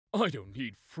I don't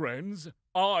need friends.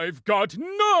 I've got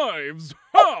knives!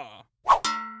 Ha!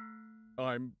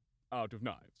 I'm out of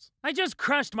knives. I just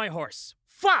crashed my horse.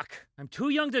 Fuck! I'm too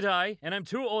young to die, and I'm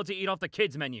too old to eat off the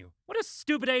kids' menu. What a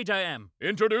stupid age I am.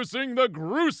 Introducing the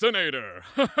Grucinator!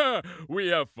 We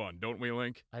have fun, don't we,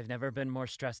 Link? I've never been more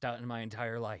stressed out in my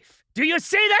entire life. Do you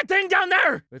see that thing down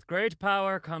there? With great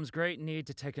power comes great need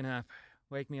to take a nap.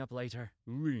 Wake me up later.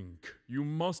 Link, you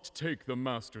must take the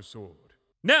Master Sword.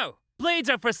 No! Blades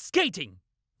are for skating!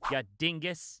 Ya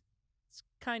dingus. It's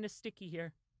kinda sticky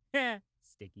here. Heh,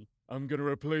 sticky. I'm gonna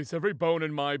replace every bone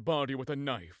in my body with a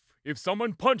knife. If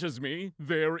someone punches me,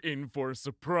 they're in for a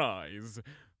surprise.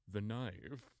 The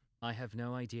knife. I have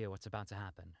no idea what's about to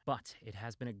happen, but it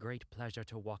has been a great pleasure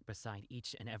to walk beside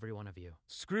each and every one of you.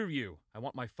 Screw you. I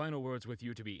want my final words with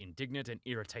you to be indignant and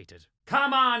irritated.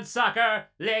 Come on, sucker!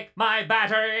 Lick my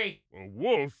battery! A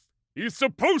wolf? He's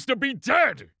supposed to be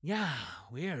dead! Yeah,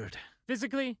 weird.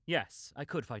 Physically, yes, I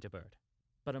could fight a bird.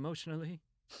 But emotionally,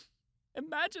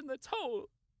 imagine the toll!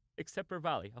 Except for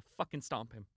Valley, I'll fucking stomp him.